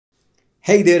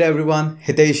Hey there everyone,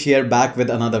 Hitesh here back with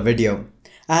another video.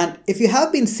 And if you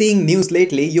have been seeing news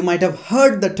lately, you might have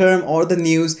heard the term or the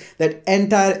news that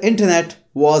entire internet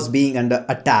was being under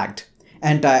attacked.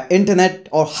 Entire internet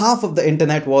or half of the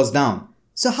internet was down.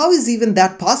 So how is even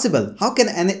that possible? How can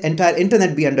an entire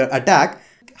internet be under attack?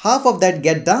 Half of that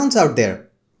get downs out there.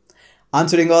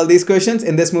 Answering all these questions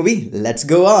in this movie, let's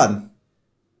go on.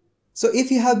 So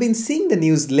if you have been seeing the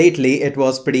news lately, it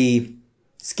was pretty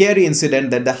scary incident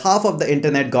that the half of the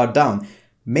internet got down.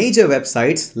 Major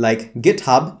websites like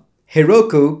GitHub,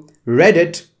 Heroku,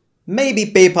 Reddit, maybe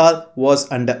PayPal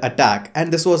was under attack.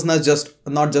 And this was not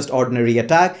just ordinary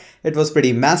attack. It was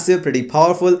pretty massive, pretty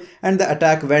powerful, and the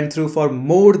attack went through for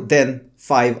more than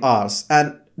 5 hours.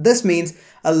 And this means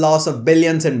a loss of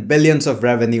billions and billions of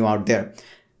revenue out there.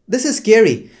 This is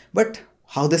scary, but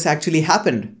how this actually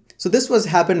happened? So this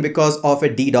happened because of a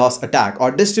DDoS attack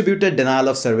or distributed denial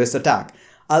of service attack.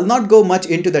 I'll not go much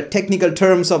into the technical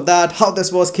terms of that, how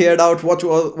this was carried out, what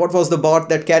was the bot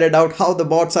that carried out, how the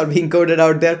bots are being coded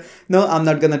out there. No, I'm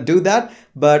not gonna do that,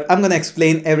 but I'm gonna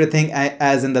explain everything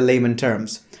as in the layman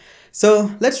terms.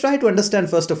 So let's try to understand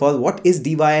first of all, what is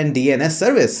Dyn DNS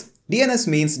service? DNS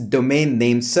means domain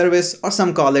name service, or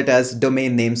some call it as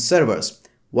domain name servers.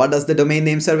 What does the domain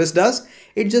name service does?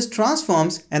 It just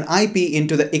transforms an IP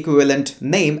into the equivalent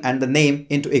name and the name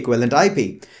into equivalent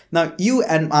IP. Now you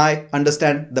and I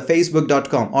understand the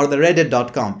facebook.com or the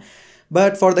reddit.com,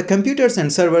 but for the computers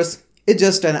and servers, it's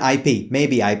just an IP,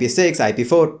 maybe IP6,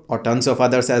 IP4 or tons of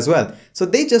others as well. So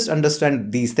they just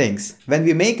understand these things. When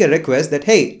we make a request that,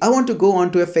 hey, I want to go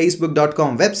onto a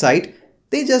facebook.com website,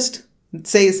 they just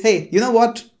says, hey, you know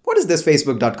what is this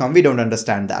facebook.com? We don't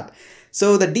understand that.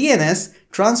 So the DNS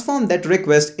transforms that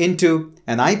request into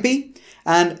an IP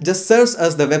and just serves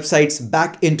us the websites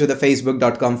back into the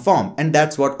facebook.com form. And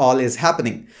that's what all is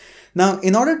happening. Now,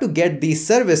 in order to get these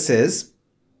services,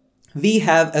 we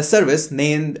have a service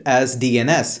named as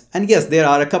DNS. And yes, there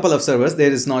are a couple of servers.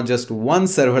 There is not just one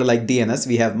server like DNS.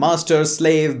 We have master,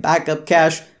 slave, backup,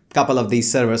 cache, couple of these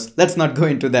servers. Let's not go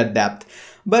into that depth.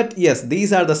 But yes,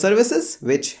 these are the services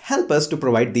which help us to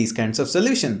provide these kinds of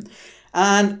solution.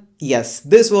 And yes,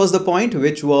 this was the point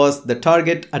which was the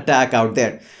target attack out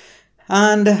there.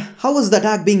 And how was the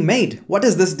attack being made? What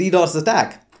is this DDoS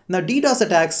attack? Now, DDoS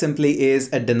attack simply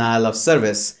is a denial of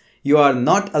service. You are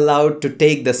not allowed to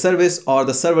take the service, or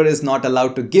the server is not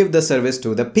allowed to give the service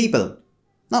to the people.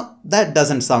 Now, that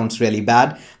doesn't sound really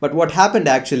bad, but what happened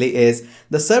actually is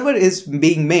the server is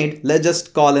being made, let's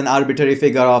just call an arbitrary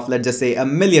figure of, let's just say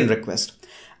 1 million requests.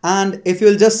 And if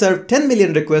you'll just serve 10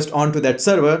 million requests onto that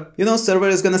server, server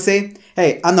is going to say,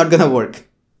 hey, I'm not going to work.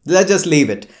 Let's just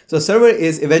leave it. So server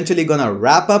is eventually going to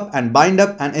wrap up and bind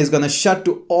up and is going to shut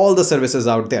to all the services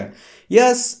out there.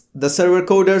 Yes, the server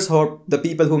coders or the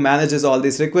people who manages all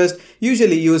these requests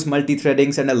usually use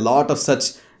multi-threadings and a lot of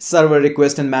such server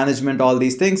request and management, all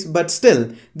these things. But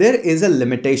still, there is a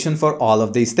limitation for all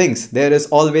of these things. There is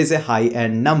always a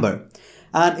high-end number.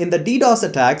 And in the DDoS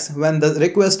attacks, when the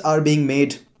requests are being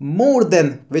made more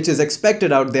than which is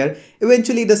expected out there,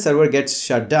 eventually the server gets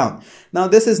shut down. Now,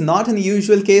 this is not an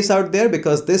usual case out there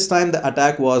because this time the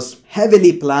attack was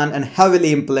heavily planned and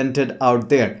heavily implemented out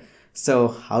there. So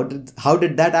how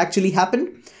did that actually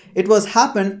happen? It was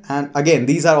happened, and again,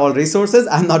 these are all resources.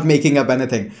 I'm not making up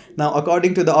anything. Now,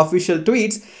 according to the official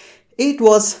tweets, it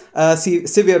was a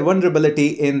severe vulnerability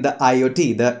in the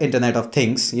IoT, the Internet of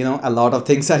Things. A lot of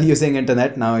things are using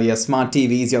internet now, your smart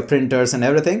TVs, your printers and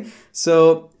everything.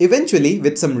 So eventually,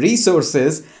 with some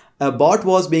resources, a bot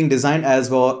was being designed as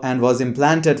well and was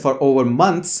implanted for over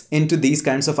months into these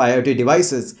kinds of IoT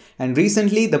devices. And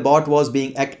recently, the bot was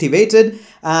being activated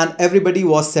and everybody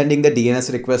was sending the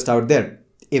DNS request out there,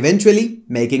 eventually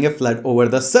making a flood over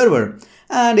the server.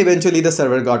 And eventually, the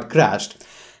server got crashed.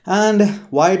 And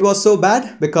why it was so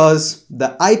bad? Because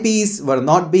the IPs were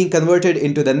not being converted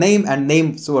into the name and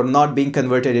names were not being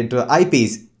converted into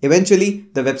IPs. Eventually,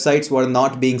 the websites were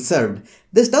not being served.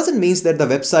 This doesn't mean that the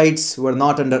websites were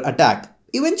not under attack.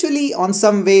 Eventually, on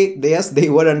some way, yes, they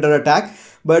were under attack,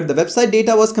 but the website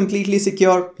data was completely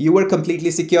secure. You were completely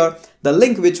secure. The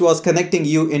link which was connecting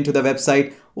you into the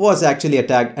website was actually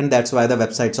attacked, and that's why the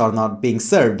websites are not being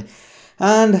served.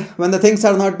 And when the things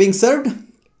are not being served,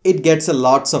 it gets a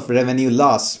lots of revenue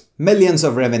loss, millions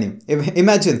of revenue.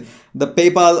 Imagine the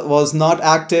PayPal was not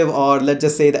active, or let's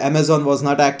just say the Amazon was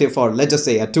not active for, let's just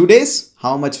say 2 days,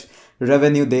 how much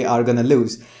revenue they are going to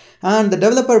lose. And the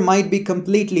developer might be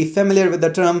completely familiar with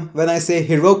the term when I say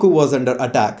Heroku was under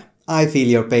attack. I feel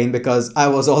your pain because I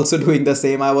was also doing the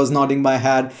same. I was nodding my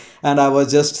head and I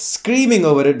was just screaming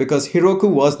over it because Heroku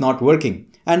was not working.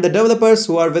 And the developers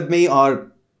who are with me,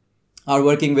 or are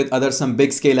working with other some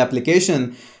big scale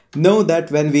application know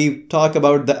that when we talk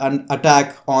about the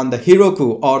attack on the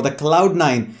Heroku or the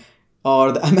Cloud9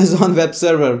 or the Amazon web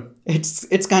server,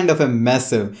 it's kind of a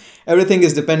massive. Everything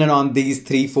is dependent on these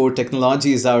 3-4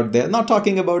 technologies out there. Not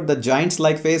talking about the giants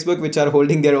like Facebook, which are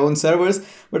holding their own servers,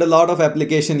 but a lot of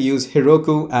applications use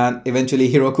Heroku, and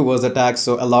eventually Heroku was attacked,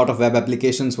 so a lot of web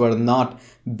applications were not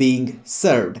being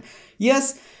served.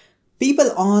 Yes,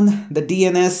 people on the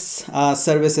DNS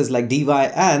services like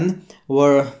DYN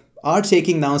are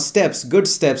taking now good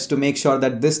steps to make sure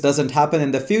that this doesn't happen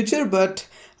in the future, but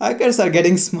hackers are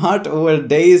getting smart over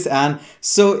days, and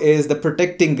so is the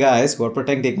protecting guys who are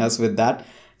protecting us with that.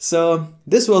 So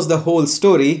this was the whole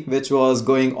story which was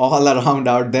going all around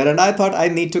out there, and I thought I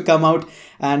need to come out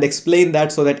and explain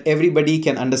that so that everybody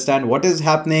can understand what is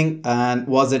happening, and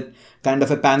was it kind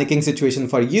of a panicking situation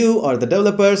for you or the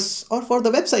developers or for the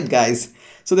website guys.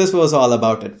 So this was all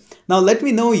about it. Now let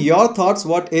me know your thoughts.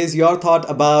 What is your thought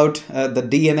about the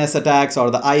DNS attacks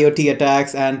or the IoT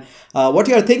attacks, and what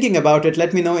you are thinking about it?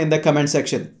 Let me know in the comment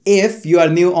section. If you are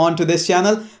new on to this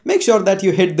channel, make sure that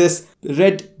you hit this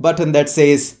red button that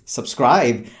says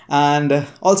subscribe, and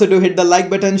also to hit the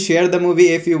like button, share the movie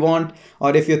if you want,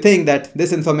 or if you think that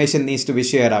this information needs to be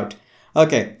shared out.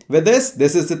 Okay, with this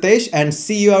is Sitesh, and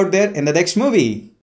see you out there in the next movie.